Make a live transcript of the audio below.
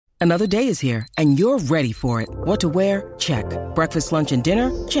Another day is here, and you're ready for it. What to wear? Check. Breakfast, lunch, and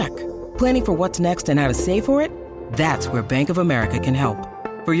dinner? Check. Planning for what's next and how to save for it? That's where Bank of America can help.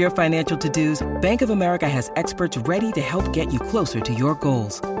 For your financial to-dos, Bank of America has experts ready to help get you closer to your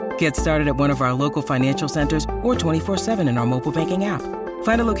goals. Get started at one of our local financial centers or 24/7 in our mobile banking app.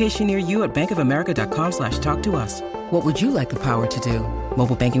 Find a location near you at bankofamerica.com/talktous. What would you like the power to do?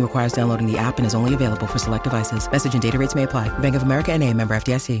 Mobile banking requires downloading the app and is only available for select devices. Message and data rates may apply. Bank of America N.A., member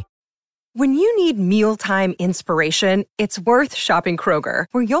FDIC. When you need mealtime inspiration, it's worth shopping Kroger,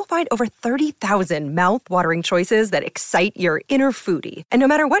 where you'll find over 30,000 mouth-watering choices that excite your inner foodie. And no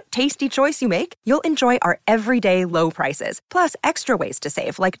matter what tasty choice you make, you'll enjoy our everyday low prices, plus extra ways to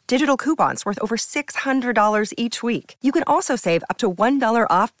save, like digital coupons worth over $600 each week. You can also save up to $1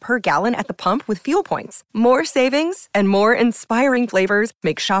 off per gallon at the pump with fuel points. More savings and more inspiring flavors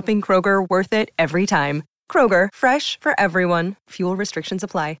make shopping Kroger worth it every time. Kroger, fresh for everyone. Fuel restrictions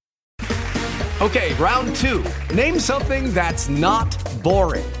apply. Okay, round two. Name something that's not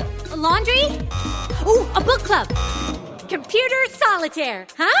boring. A laundry? Ooh, a book club. Computer solitaire,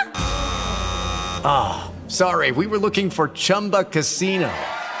 huh? Ah, sorry, we were looking for Chumba Casino.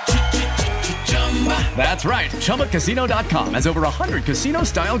 That's right, ChumbaCasino.com has over 100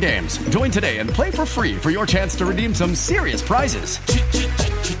 casino-style games. Join today and play for free for your chance to redeem some serious prizes.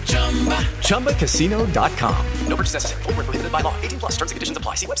 ChumbaCasino.com. No purchase necessary. Void where prohibited by law. 18 plus. Terms and conditions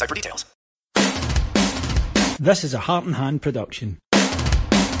apply. See website for details. This is a Heart and Hand production.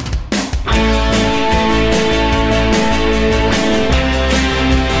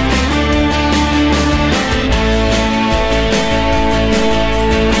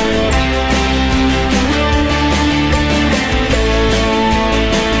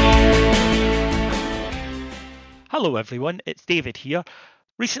 Hello everyone, it's David here.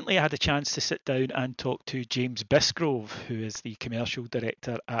 Recently I had a chance to sit down and talk to James Bisgrove, who is the commercial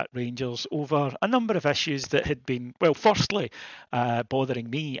director at Rangers, over a number of issues that had been, well, firstly,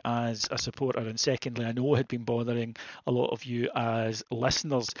 bothering me as a supporter, and secondly, I know had been bothering a lot of you as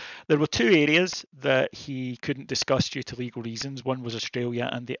listeners. There were two areas that he couldn't discuss due to legal reasons. One was Australia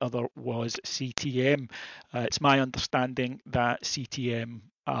and the other was CTM. It's my understanding that CTM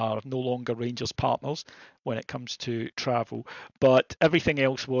are no longer Rangers partners when it comes to travel, but everything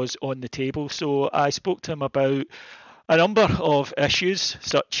else was on the table. So I spoke to him about a number of issues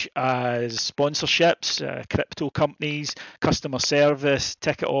such as sponsorships, crypto companies, customer service,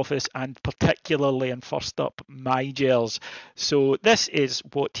 ticket office, and particularly, and first up, MyGels. So this is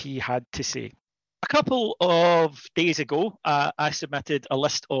what he had to say. A couple of days ago, I submitted a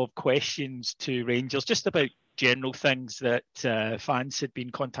list of questions to Rangers just about general things that fans had been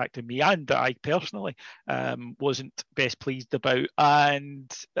contacting me and that I personally wasn't best pleased about.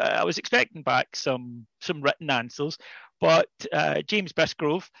 And I was expecting back some written answers, but James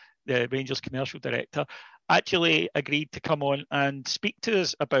Bisgrove, the Rangers commercial director, actually agreed to come on and speak to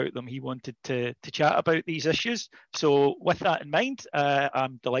us about them. He wanted to chat about these issues. So with that in mind,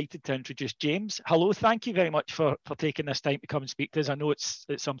 I'm delighted to introduce James. Hello, thank you very much for taking this time to come and speak to us. I know it's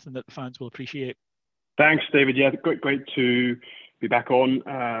something that the fans will appreciate. Thanks, David. Yeah, great to be back on.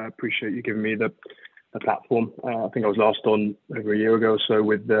 Appreciate you giving me the platform. I think I was last on over a year ago or so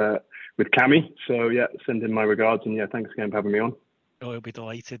with Cammy. So yeah, send in my regards, and yeah, thanks again for having me on. Oh, he'll be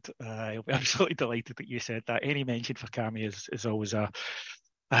delighted. He'll be absolutely delighted that you said that. Any mention for Cammy is always a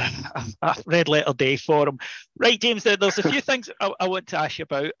red letter day for him. Right, James, there's a few things I want to ask you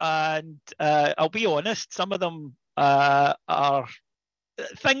about, and I'll be honest, some of them are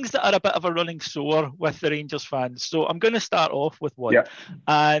things that are a bit of a running sore with the Rangers fans. So I'm going to start off with one,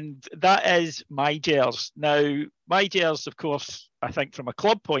 and that is MyGels. Now, MyGels, of course, I think from a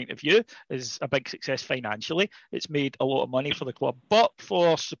club point of view, is a big success financially. It's made a lot of money for the club. But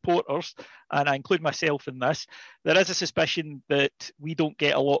for supporters, and I include myself in this, there is a suspicion that we don't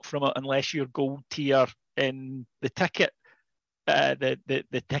get a lot from it unless you're gold tier in the ticket,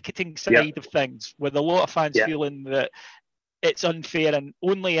 the ticketing side of things, with a lot of fans feeling that it's unfair, and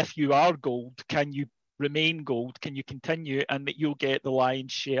only if you are gold can you remain gold, can you continue, and that you'll get the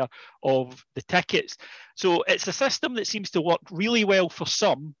lion's share of the tickets. So it's a system that seems to work really well for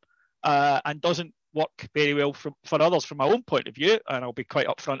some and doesn't work very well for others. From my own point of view, and I'll be quite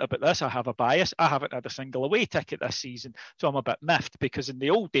upfront about this, I have a bias. I haven't had a single away ticket this season, so I'm a bit miffed, because in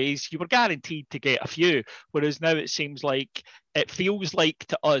the old days you were guaranteed to get a few, whereas now it seems like, it feels like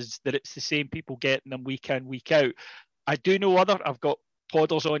to us that it's the same people getting them week in, week out. I do know I've got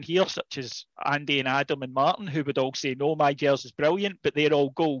podders on here such as Andy and Adam and Martin who would all say, no, MyGels is brilliant, but they're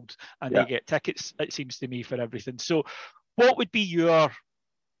all gold and they get tickets, it seems to me, for everything. So what would be your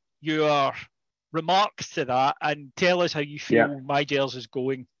remarks to that, and tell us how you feel MyGels is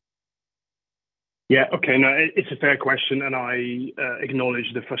going? Yeah, okay, no, it's a fair question, and I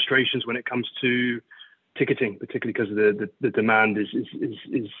acknowledge the frustrations when it comes to ticketing, particularly because the demand is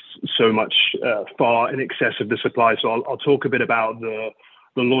so much far in excess of the supply. So I'll talk a bit about the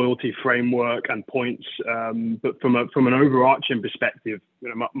loyalty framework and points, but from an overarching perspective,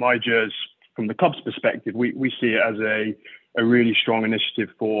 MyJers, from the club's perspective, we see it as a really strong initiative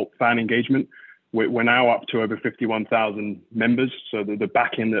for fan engagement. We're now up to over 51,000 members. So the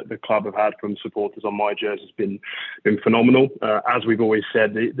backing that the club have had from supporters on MyJers has been phenomenal. As we've always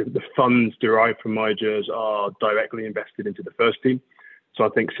said, the funds derived from MyJers are directly invested into the first team. So I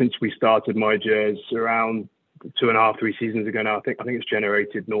think since we started MyJers around 2.5-3 seasons ago now, I think it's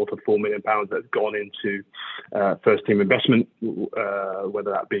generated north of £4 million that have gone into first team investment,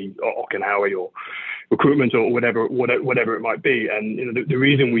 whether that be Okinawa or recruitment or whatever it might be. And the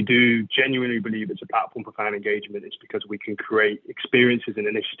reason we do genuinely believe it's a platform for fan engagement is because we can create experiences and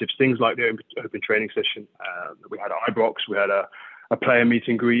initiatives, things like the open training session that we had at Ibrox. We had a player meet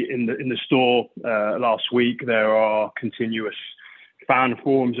and greet in the store last week. There are continuous fan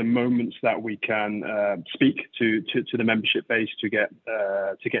forums and moments that we can speak to the membership base to get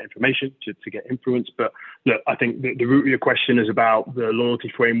information, to get influence. But look, I think the root of your question is about the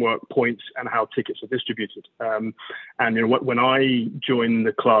loyalty framework, points, and how tickets are distributed. And when I joined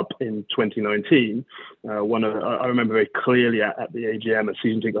the club in 2019, I remember very clearly at the AGM, a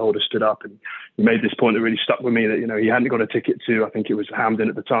season ticket holder stood up and he made this point that really stuck with me, that he hadn't got a ticket to, I think it was Hampden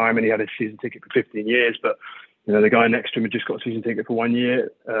at the time, and he had a season ticket for 15 years, but the guy next to him had just got a season ticket for 1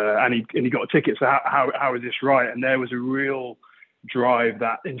 year, and he got a ticket. So how is this right? And there was a real drive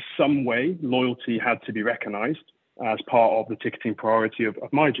that in some way loyalty had to be recognised as part of the ticketing priority of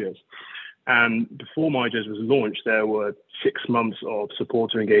MyJers. And before MyJers was launched, there were 6 months of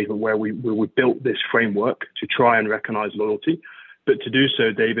supporter engagement where we built this framework to try and recognise loyalty, but to do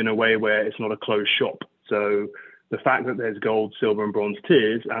so, Dave, in a way where it's not a closed shop. So the fact that there's gold, silver, and bronze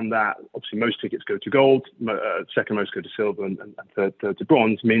tiers, and that obviously most tickets go to gold, second most go to silver, and third to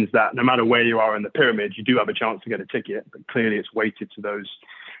bronze, means that no matter where you are in the pyramid, you do have a chance to get a ticket. But clearly, it's weighted to those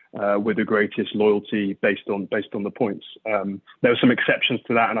with the greatest loyalty based on the points. There are some exceptions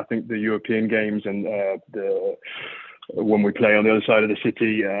to that, and I think the European games and when we play on the other side of the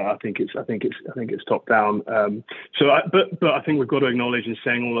city, I think it's top down. But I think we've got to acknowledge, in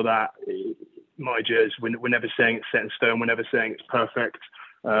saying all of that, MyJers, we're never saying it's set in stone. We're never saying it's perfect.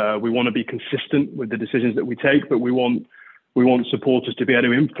 We want to be consistent with the decisions that we take, but we want supporters to be able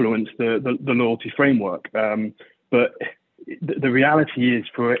to influence the loyalty framework. But the reality is,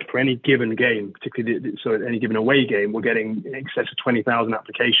 for any given game, particularly any given away game, we're getting in excess of 20,000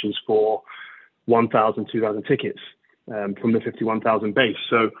 applications for 1,000, 2,000 tickets from the 51,000 base.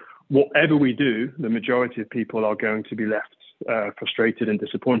 So whatever we do, the majority of people are going to be left frustrated and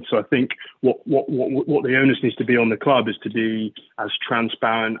disappointed. So I think what the onus needs to be on the club is to be as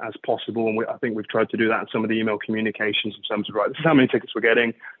transparent as possible, and I think we've tried to do that in some of the email communications in terms of, right, this is how many tickets we're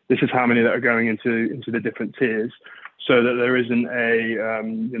getting, this is how many that are going into the different tiers, so that there isn't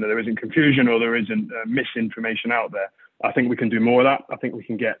there isn't confusion or there isn't misinformation out there. I think we can do more of that. I think we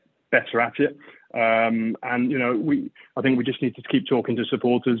can get better at it. I think we just need to keep talking to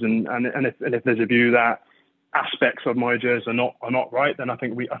supporters, and if there's a view that aspects of MyJers are not right, then I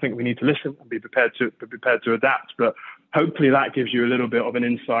think we need to listen and be prepared to adapt. But hopefully that gives you a little bit of an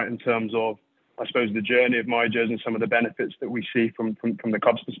insight in terms of, I suppose, the journey of MyJers and some of the benefits that we see from the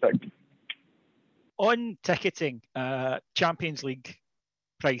club's perspective. On ticketing, Champions League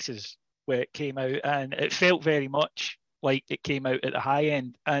prices, where it came out, and it felt very much like it came out at the high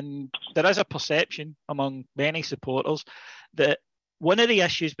end, and there is a perception among many supporters that one of the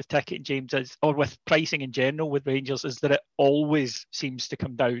issues with ticketing, James, or with pricing in general with Rangers, is that it always seems to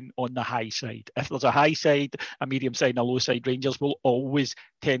come down on the high side. If there's a high side, a medium side, and a low side, Rangers will always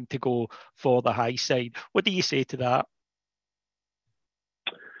tend to go for the high side. What do you say to that?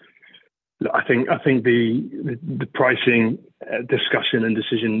 I think the pricing discussion and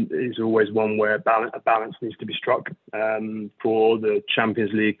decision is always one where a balance needs to be struck. For the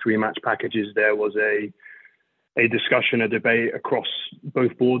Champions League 3-match packages, there was a discussion, a debate across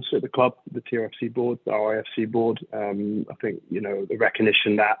both boards at the club, the TRFC board, the RIFC board. I think, the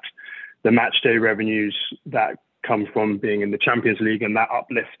recognition that the match day revenues that come from being in the Champions League and that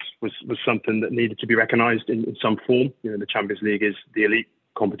uplift was something that needed to be recognised in some form. The Champions League is the elite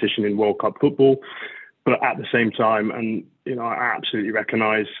competition in World Cup football. But at the same time, and I absolutely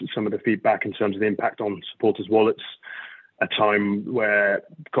recognise some of the feedback in terms of the impact on supporters' wallets, a time where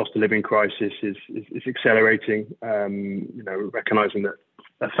cost of living crisis is accelerating, recognising that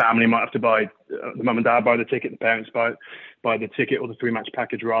a family might have to buy, the mum and dad buy the ticket, the parents buy the ticket or the 3-match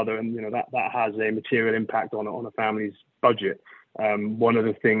package rather, and that has a material impact on a family's budget. One of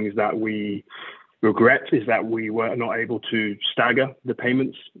the things that we regret is that we were not able to stagger the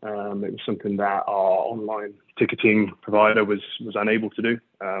payments. It was something that our online ticketing provider was unable to do.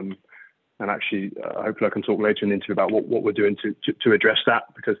 And actually, hopefully I can talk later in the interview about what we're doing to address that,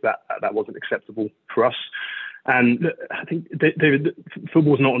 because that wasn't acceptable for us. And I think, David,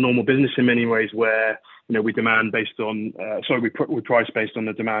 football's not a normal business in many ways, where we demand based on we price based on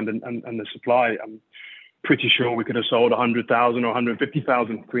the demand and the supply. I'm pretty sure we could have sold 100,000 or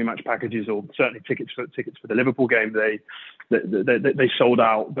 150,000 3-match packages, or certainly tickets for the Liverpool game. They sold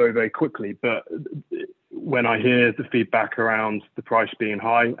out very, very quickly. But when I hear the feedback around the price being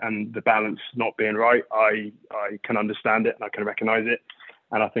high and the balance not being right, I can understand it and I can recognise it.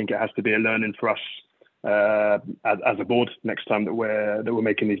 And I think it has to be a learning for us as a board next time that we're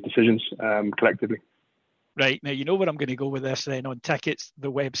making these decisions collectively. Right, now you know where I'm going to go with this then. On tickets, the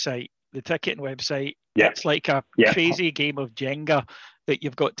ticketing website, yeah. It's like a crazy game of Jenga that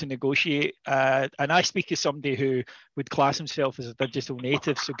you've got to negotiate. And I speak as somebody who would class himself as a digital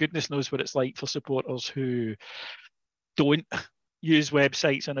native, so goodness knows what it's like for supporters who don't use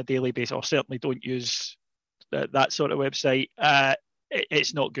websites on a daily basis, or certainly don't use that sort of website.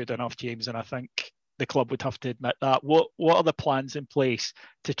 It's not good enough, James, and I think the club would have to admit that. What are the plans in place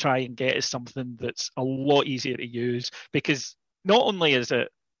to try and get us something that's a lot easier to use? Because not only is it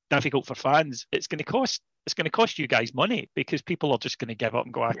difficult for fans, it's going to cost you guys money, because people are just going to give up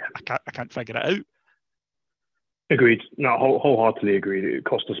and go, I can't figure it out. Agreed. No, wholeheartedly agreed. It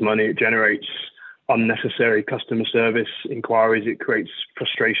costs us money. It generates unnecessary customer service inquiries. It creates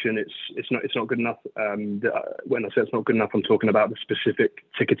frustration. It's not good enough. When I say it's not good enough, I'm talking about the specific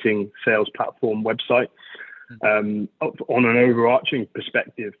ticketing sales platform website. On an overarching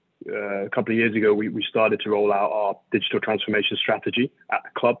perspective, a couple of years ago, we started to roll out our digital transformation strategy at the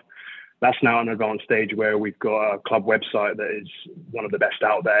club. That's now an advanced stage where we've got a club website that is one of the best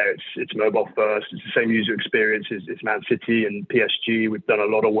out there. It's mobile first. It's the same user experience as Man City and PSG. We've done a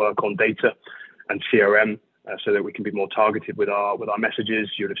lot of work on data and CRM so that we can be more targeted with our messages.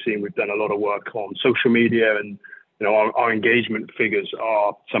 You'd have seen we've done a lot of work on social media, and our engagement figures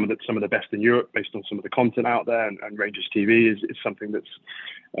are some of the best in Europe based on some of the content out there. And Rangers TV is something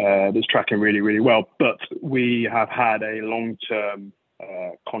that's tracking really, really well. But we have had a long-term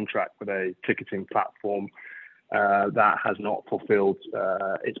contract with a ticketing platform that has not fulfilled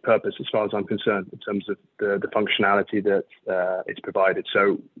its purpose, as far as I'm concerned, in terms of the functionality that it's provided.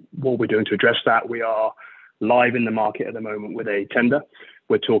 So what we're doing to address that, we are live in the market at the moment with a tender.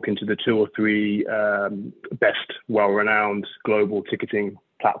 We're talking to the 2 or 3 best, well-renowned global ticketing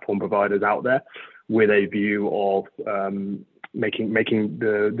platform providers out there, with a view of making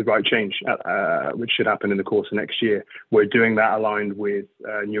the right change, which should happen in the course of next year. We're doing that aligned with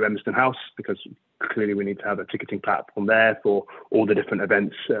New Edmiston House, because clearly we need to have a ticketing platform there for all the different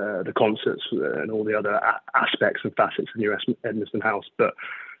events, the concerts, and all the other aspects and facets of New Edmiston House. But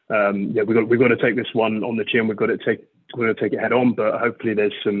we've got to take this one on the chin. We're going to take it head on. But hopefully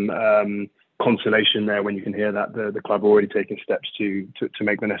there's some consolation there when you can hear that the club are already taking steps to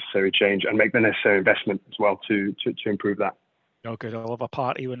make the necessary change and make the necessary investment as well to improve that. Oh, good. I'll have a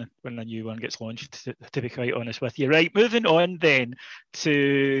party when a new one gets launched, to be quite honest with you. Right, moving on then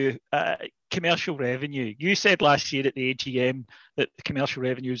to commercial revenue. You said last year at the AGM that the commercial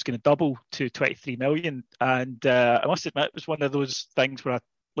revenue was going to double to 23 million. And I must admit, it was one of those things where I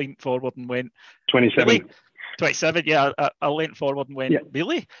leaned forward and went... 27. Really? 27, yeah. I leaned forward and went,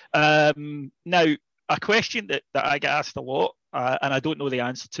 really? Now, a question that I get asked a lot, and I don't know the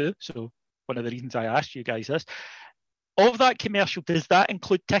answer to, so one of the reasons I asked you guys this, of that commercial, does that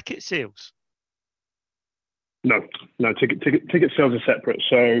include ticket sales? No. Ticket sales are separate.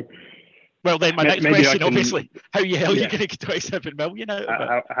 So, well, then my next question, obviously, how are you going to get 27 million out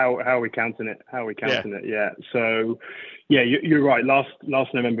of it? How are we counting it? Yeah. So, you're right. Last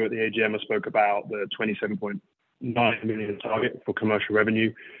November at the AGM, I spoke about the 27.9 million target for commercial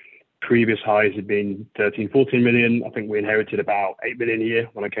revenue. Previous highs had been 13, 14 million. I think we inherited about 8 million a year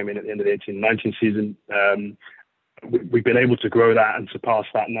when I came in at the end of the 18-19 season. We've been able to grow that and surpass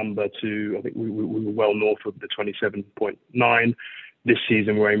that number to, I think we were well north of the 27.9. This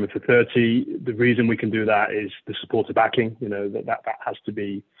season we're aiming for 30. The reason we can do that is the supporter backing. That has to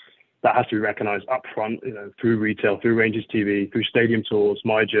be recognised up front. Through retail, through Rangers TV, through stadium tours,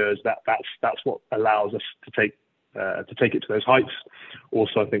 MyJers. That's what allows us to take it to those heights.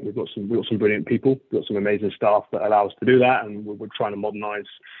 Also, I think we've got some brilliant people. We've got some amazing staff that allow us to do that, and we're trying to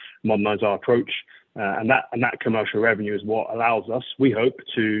modernise our approach. And that commercial revenue is what allows us, we hope,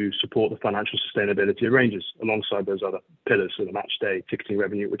 to support the financial sustainability of Rangers alongside those other pillars, so the match day ticketing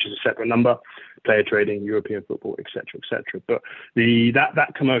revenue, which is a separate number, player trading, European football, etc., etc. But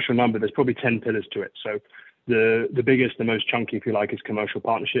that commercial number, there's probably 10 pillars to it. So the biggest, the most chunky, if you like, is commercial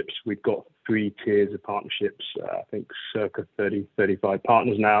partnerships. We've got 3 tiers of partnerships, I think circa 30, 35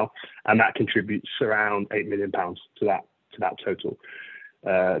 partners now, and that contributes around £8 million to that total.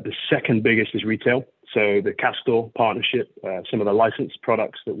 The second biggest is retail. So the Castor partnership, some of the licensed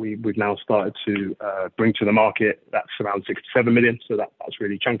products that we've now started to bring to the market, that's around 6 to 7 million. So that's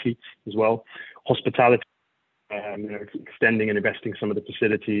really chunky as well. Hospitality, extending and investing some of the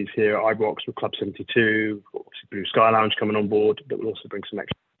facilities here at Ibrox with Club 72, obviously Blue Sky Lounge coming on board, but we'll also bring some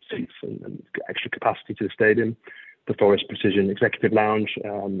extra seats and extra capacity to the stadium. The Forest Precision Executive Lounge,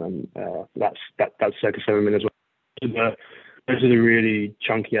 and that's circa 7 million as well. Those are the really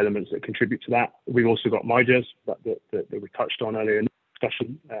chunky elements that contribute to that. We've also got MyJazz that we touched on earlier in the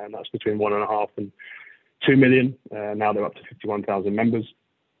discussion, and that's between 1.5 and 2 million. Now they're up to 51,000 members.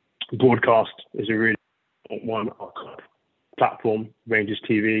 Broadcast is a really one platform, Rangers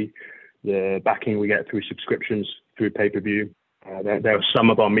TV, the backing we get through subscriptions, through pay-per-view. There are some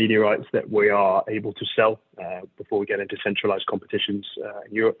of our media rights that we are able to sell before we get into centralised competitions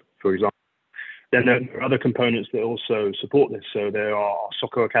in Europe, for example. Then there are other components that also support this. So there are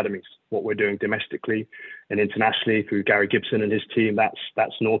soccer academies, what we're doing domestically and internationally through Gary Gibson and his team.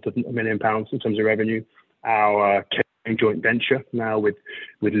 That's north of £1 million in terms of revenue. Our joint venture now with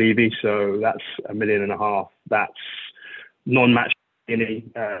Levy, so that's £1.5 million. That's non-match.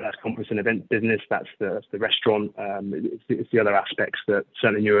 That's conference and event business. That's the restaurant. It's the other aspects that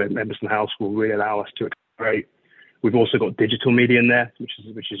certainly New Emberston House will really allow us to accelerate. We've also got digital media in there, which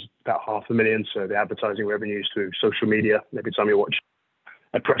is about £500,000. So the advertising revenues through social media. Every time you watch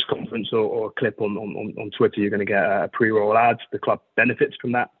a press conference or a clip on Twitter, you're going to get a pre-roll ads. The club benefits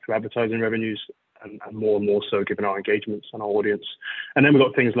from that through advertising revenues, and more so given our engagements and our audience. And then we've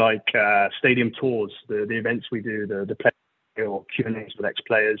got things like stadium tours, the events we do, the play or Q&As with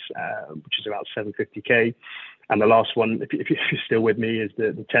ex-players, which is about $750K. And the last one, if you're still with me, is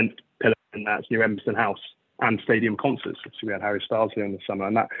the 10th pillar, and that's New Emberston House and stadium concerts. So we had Harry Styles here in the summer,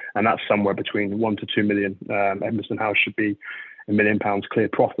 and that's somewhere between 1 to 2 million. Emberston House should be £1 million clear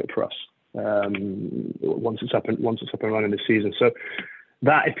profit for us once it's up and running this season. So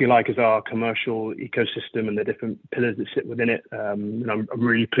that, if you like, is our commercial ecosystem and the different pillars that sit within it. I'm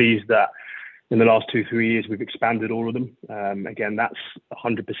really pleased that in the last 2-3 years we've expanded all of them. Again, that's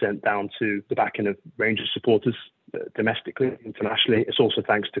 100% down to the backing of Rangers supporters domestically, internationally. It's also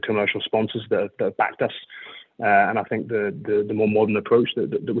thanks to commercial sponsors that have backed us, and I think the more modern approach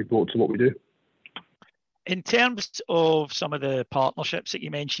that we brought to what we do. In terms of some of the partnerships that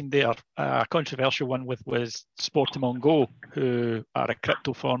you mentioned there, a controversial one was Sportimon Go, who are a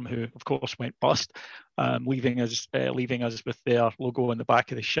crypto firm who, of course, went bust, leaving us with their logo on the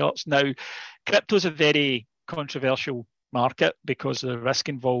back of the shirts. Now, crypto is a very controversial market because of the risk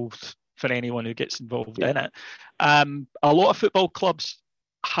involved for anyone who gets involved in it. A lot of football clubs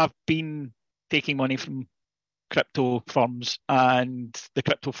have been taking money from crypto firms, and the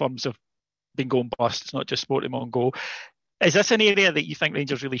crypto firms have been going bust. It's not just Sportimon Go. Is this an area that you think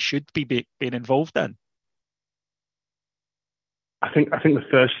Rangers really should be being involved in? I think the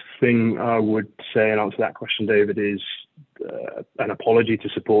first thing I would say and answer that question, David, is an apology to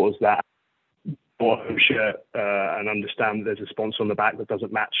supporters that shirt and understand there's a sponsor on the back that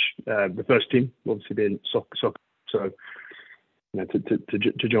doesn't match the first team, obviously being soccer. So,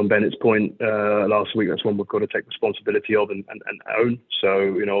 to John Bennett's point last week, that's one we've got to take responsibility of and own. So,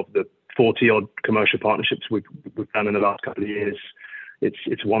 of the 40 odd commercial partnerships we've done in the last couple of years,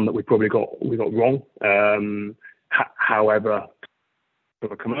 it's one that we got wrong. However,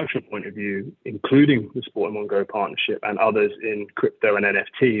 from a commercial point of view, including the Sportimon Go partnership and others in crypto and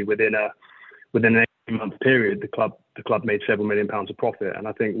NFT, within an 18-month period, the club made several £1 million of profit. And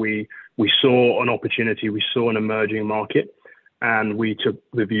I think we saw an opportunity, we saw an emerging market, and we took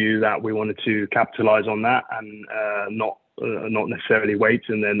the view that we wanted to capitalize on that and not necessarily wait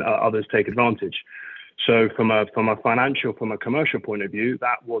and then others take advantage. So from a commercial point of view,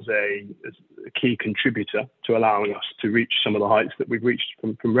 that was a key contributor to allowing us to reach some of the heights that we've reached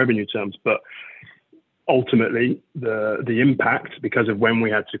from revenue terms. But ultimately, the impact, because of when we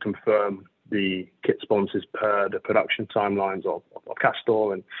had to confirm the kit sponsors per the production timelines of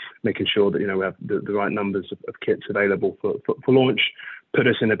Castor and making sure that we have the right numbers of kits available for launch, put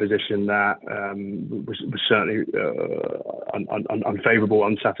us in a position that was certainly unfavourable,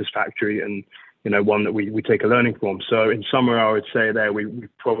 unsatisfactory, and one that we take a learning from. So in summary, I would say there we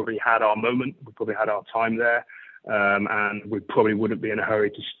probably had our moment, we probably had our time there, and we probably wouldn't be in a hurry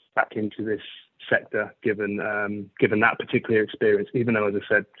to back into this sector given that particular experience. Even though, as I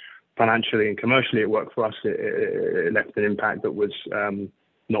said, financially and commercially it worked for us, it left an impact that was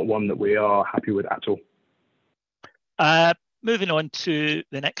not one that we are happy with at all. Moving on to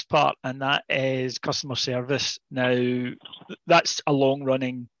the next part, and that is customer service. Now, that's a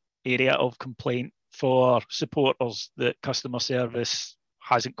long-running area of complaint for supporters, that customer service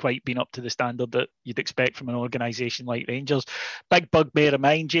hasn't quite been up to the standard that you'd expect from an organisation like Rangers. Big bugbear of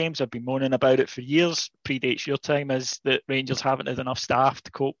mine, James, I've been moaning about it for years, predates your time, is that Rangers haven't had enough staff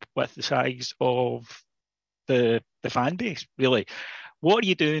to cope with the size of the fan base, really. What are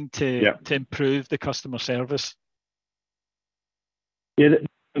you doing to improve the customer service? Yeah,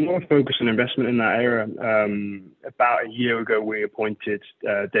 the more focus and investment in that area. About a year ago, we appointed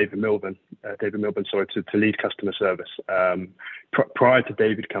David Milburn to lead customer service. Prior to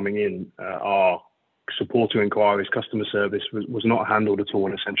David coming in, our support to inquiries, customer service was not handled at all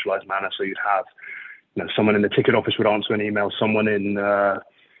in a centralised manner. So you'd have someone in the ticket office would answer an email, someone in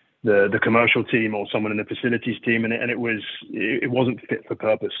the commercial team, or someone in the facilities team, and it wasn't fit for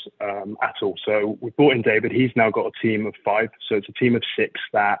purpose at all. So we brought in David. He's now got a team of 5, so it's a team of 6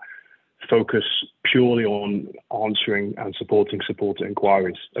 that focus purely on answering and supporting supporter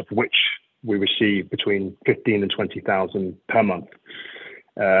inquiries, of which we receive between 15 and 20,000 per month.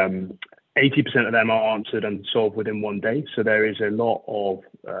 80% of them are answered and solved within one day. So there is a lot of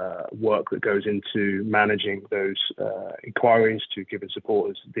work that goes into managing those inquiries, to giving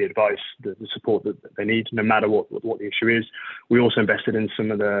supporters the advice, the support that they need, no matter what the issue is. We also invested in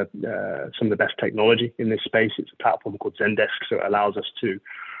some of the best technology in this space. It's a platform called Zendesk, so it allows us to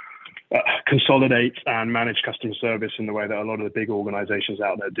consolidate and manage customer service in the way that a lot of the big organizations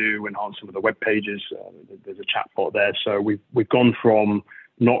out there do, enhance some of the web pages. There's a chatbot there. So we've gone from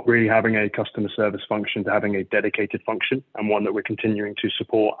not really having a customer service function to having a dedicated function, and one that we're continuing to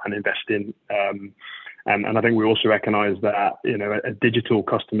support and invest in. And I think we also recognize that, a digital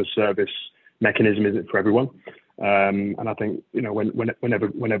customer service mechanism isn't for everyone. And I think,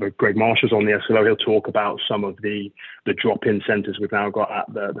 whenever Greg Marshall's on the SLO, he'll talk about some of the drop-in centres we've now got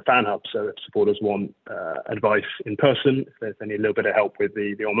at the Fan Hub. So if supporters want advice in person, if they need a little bit of help with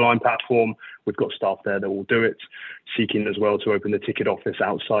the online platform, we've got staff there that will do it. Seeking as well to open the ticket office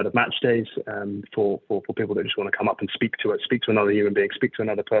outside of match days for people that just want to come up and speak to another human being, speak to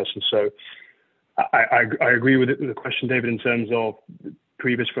another person. So I agree with the question, David, in terms of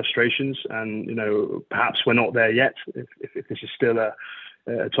previous frustrations, and perhaps we're not there yet. If this is still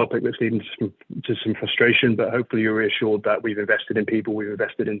a topic that's leading to some frustration, but hopefully you're reassured that we've invested in people, we've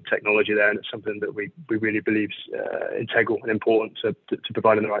invested in technology there, and it's something that we really believe is integral and important to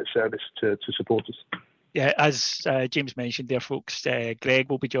providing the right service to supporters. Yeah, as James mentioned there, folks, Greg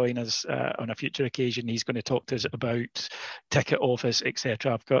will be joining us on a future occasion. He's going to talk to us about ticket office,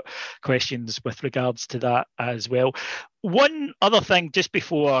 etc. I've got questions with regards to that as well. One other thing, just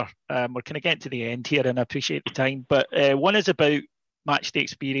before we're kind of getting to the end here, and I appreciate the time, but one is about match day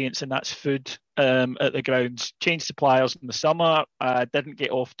experience, and that's food at the grounds. Changed suppliers in the summer, didn't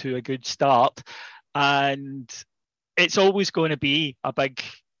get off to a good start, and it's always going to be a big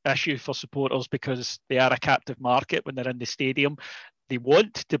issue for supporters because they are a captive market when they're in the stadium. They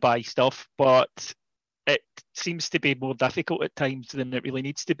want to buy stuff, but it seems to be more difficult at times than it really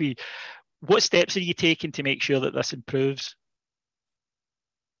needs to be. What steps are you taking to make sure that this improves?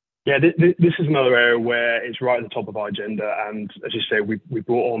 Yeah, this is another area where it's right at the top of our agenda. And as you say, we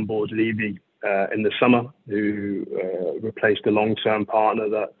brought on board Levy in the summer, who replaced a long-term partner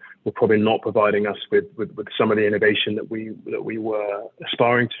that were probably not providing us with some of the innovation that we were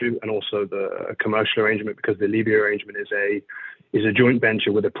aspiring to, and also the commercial arrangement, because the Levy arrangement is a joint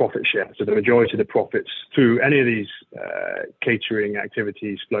venture with a profit share. So the majority of the profits through any of these catering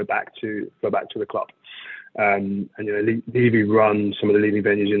activities flow back to the club. And Levy run some of the leading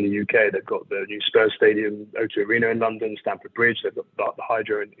venues in the UK. They've got the new Spurs Stadium, O2 Arena in London, Stamford Bridge. They've got the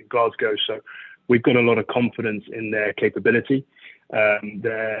Hydro in Glasgow. So we've got a lot of confidence in their capability.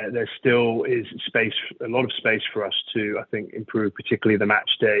 There still is a lot of space for us to, I think, improve, particularly the match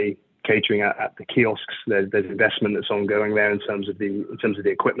day catering at the kiosks. There's investment that's ongoing there in terms of the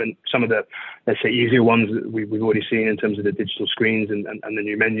equipment. Some of the, let's say, easier ones that we've already seen in terms of the digital screens and the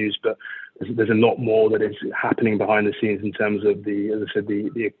new menus, but there's a lot more that is happening behind the scenes in terms of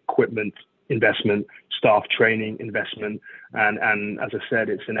the equipment investment, staff training investment, and as I said,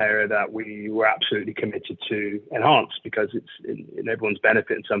 it's an area that we were absolutely committed to enhance, because it's in everyone's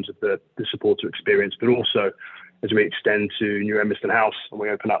benefit in terms of the supporter experience, but also as we extend to New Edmiston House and we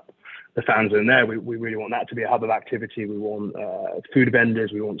open up the fan zone there. We really want that to be a hub of activity. We want food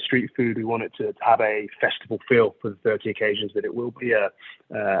vendors. We want street food. We want it to have a festival feel for the 30 occasions that it will be a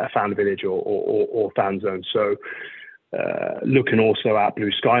fan village or fan zone. So looking also at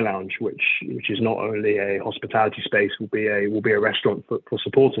Blue Sky Lounge, which is not only a hospitality space, will be a restaurant for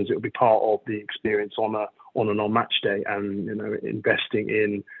supporters. It will be part of the experience on and on match day, and investing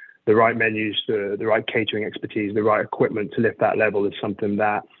in the right menus, the right catering expertise, the right equipment to lift that level is something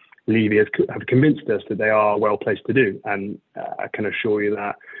that Levy have convinced us that they are well placed to do. And I can assure you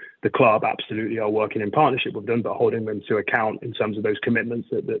that the club absolutely are working in partnership with them, but holding them to account in terms of those commitments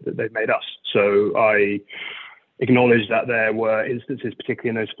that they've made us. So I acknowledge that there were instances, particularly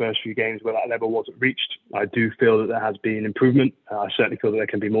in those first few games, where that level wasn't reached. I do feel that there has been improvement. I certainly feel that there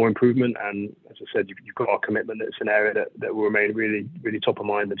can be more improvement. And as I said, you've got our commitment that it's an area that will remain really, really top of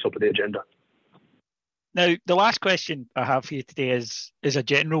mind and top of the agenda. Now, the last question I have for you today is a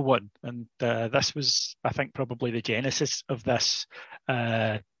general one. And this was, I think, probably the genesis of this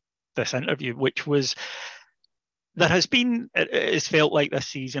interview, which was there has been, it's felt like this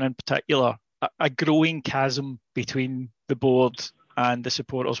season in particular, a growing chasm between the board and the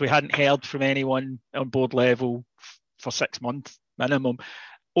supporters. We hadn't heard from anyone on board level for 6 months minimum.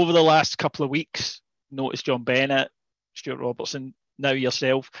 Over the last couple of weeks, notice John Bennett, Stuart Robertson, now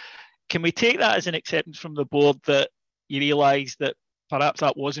yourself. Can we take that as an acceptance from the board that you realise that perhaps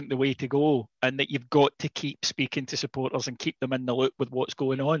that wasn't the way to go, and that you've got to keep speaking to supporters and keep them in the loop with what's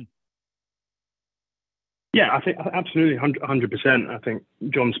going on? Yeah, I think absolutely 100%. I think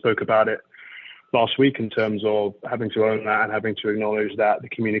John spoke about it last week in terms of having to own that and having to acknowledge that the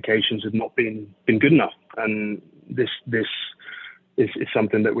communications have not been good enough. And this is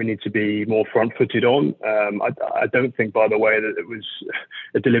something that we need to be more front-footed on. I don't think, by the way, that it was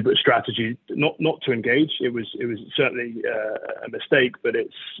a deliberate strategy not to engage. It was certainly a mistake, but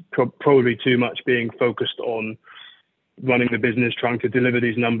it's probably too much being focused on running the business, trying to deliver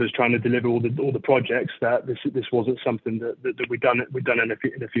these numbers, trying to deliver all the projects. That this wasn't something that we've done in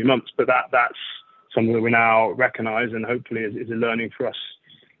a few months. But that's something that we now recognise, and hopefully is a learning for us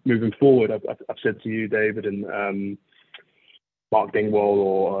moving forward. I've said to you, David, and Mark Dingwall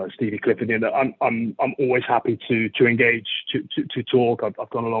or Stevie Clifford, that I'm always happy to engage, to talk. I've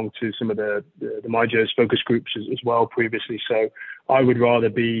gone along to some of the MyJoe's focus groups as well previously. So I would rather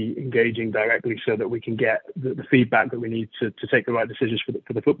be engaging directly so that we can get the feedback that we need to take the right decisions for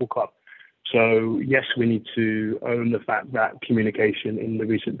the football club. So yes, we need to own the fact that communication in the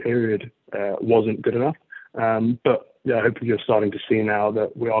recent period wasn't good enough. But yeah, hopefully you're starting to see now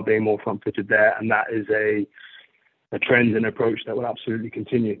that we are being more front-footed there, and that is a trend and approach that will absolutely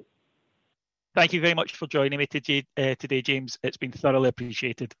continue. Thank you very much for joining me today, James. It's been thoroughly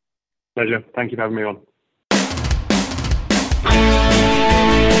appreciated. Pleasure. Thank you for having me on.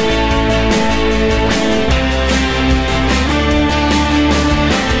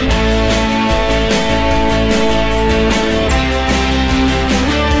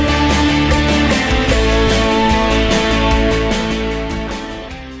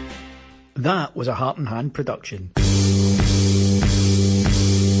 That was a Heart and Hand production.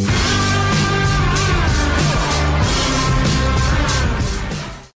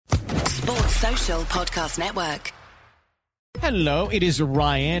 Sports Social Podcast Network. Hello, it is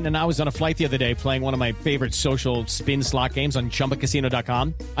Ryan, and I was on a flight the other day playing one of my favorite social spin slot games on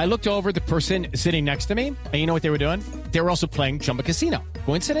ChumbaCasino.com. I looked over at the person sitting next to me, and you know what they were doing? They were also playing Chumba Casino.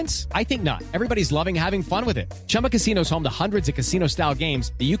 Coincidence? I think not. Everybody's loving having fun with it. Chumba Casino is home to hundreds of casino-style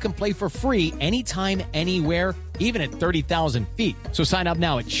games that you can play for free anytime, anywhere, even at 30,000 feet. So sign up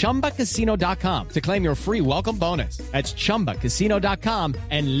now at ChumbaCasino.com to claim your free welcome bonus. That's ChumbaCasino.com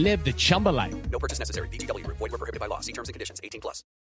and live the Chumba life. No purchase necessary. VGW. Void where prohibited by law. See terms and conditions. 18+.